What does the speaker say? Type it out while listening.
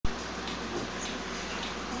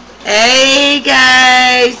Hey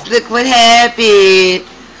guys, look what happened.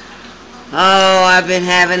 Oh, I've been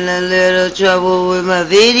having a little trouble with my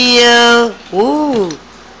video. Ooh,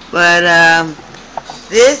 but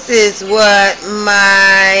this is what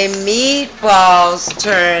my meatballs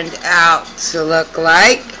turned out to look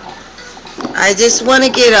like. I just want to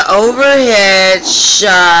get an overhead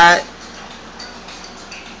shot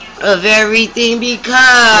of everything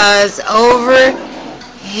because overhead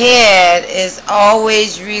is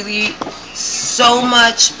always really so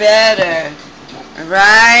much better,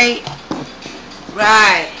 right?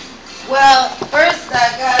 Well, first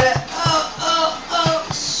I gotta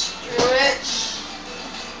stretch.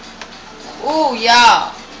 Ooh,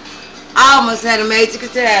 y'all, I almost had a major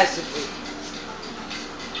catastrophe,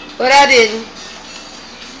 but I didn't.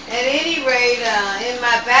 At any rate, in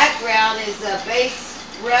my background is bass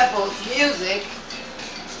Rebels music.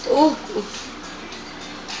 Ooh.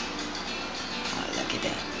 Oh, look at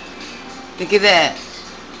that. Look at that.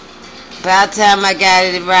 About time I got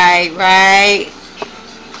it right?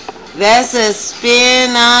 That's a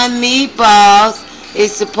spin on meatballs.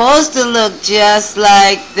 It's supposed to look just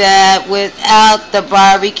like that without the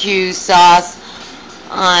barbecue sauce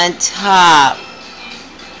on top.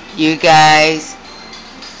 You guys.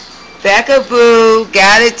 Beccaboo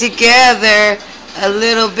got it together a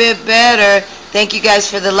little bit better. Thank you guys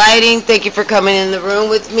for the lighting. Thank you for coming in the room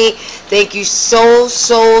with me. Thank you so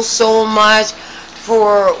much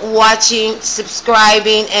for watching,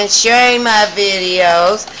 subscribing, and sharing my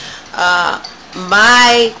videos.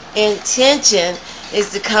 My intention is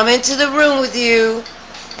to come into the room with you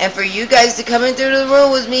and for you guys to come into the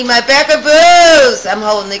room with me, my beccaboos. I'm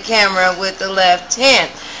holding the camera with the left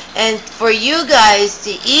hand. And for you guys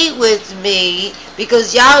to eat with me,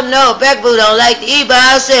 because y'all know Beckaboo don't like to eat by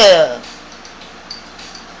herself.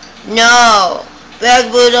 No,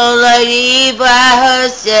 Beckaboo don't like to eat by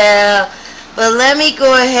herself. But let me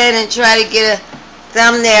go ahead and try to get a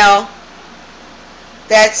thumbnail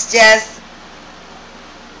that's just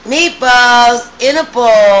meatballs in a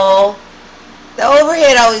bowl. The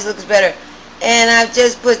overhead always looks better. And I've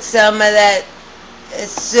just put some of that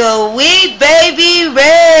sweet baby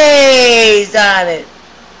rays on it.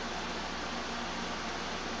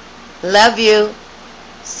 Love you.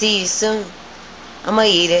 See you soon. I'm gonna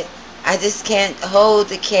eat it. I just can't hold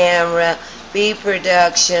the camera, be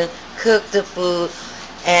production, cook the food,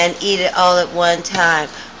 and eat it all at one time.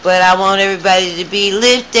 But I want everybody to be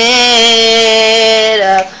lifted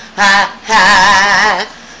up. Ha ha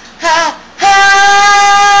ha ha.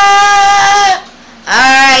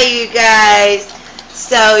 Alright, you guys.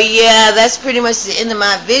 So yeah, that's pretty much the end of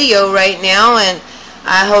my video right now, and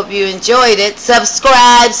I hope you enjoyed it.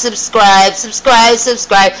 Subscribe to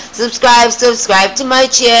my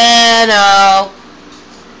channel.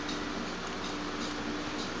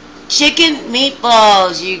 Chicken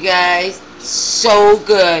meatballs, you guys, so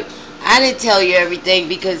good. I didn't tell you everything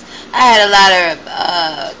because I had a lot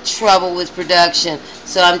of trouble with production,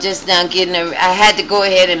 so I'm just now getting I had to go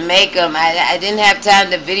ahead and make them. I didn't have time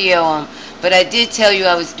to video them. But I did tell you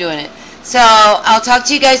I was doing it. So, I'll talk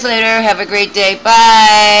to you guys later. Have a great day.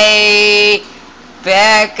 Bye.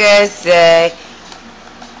 Becca say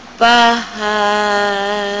bye.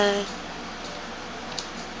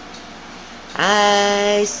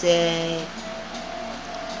 I say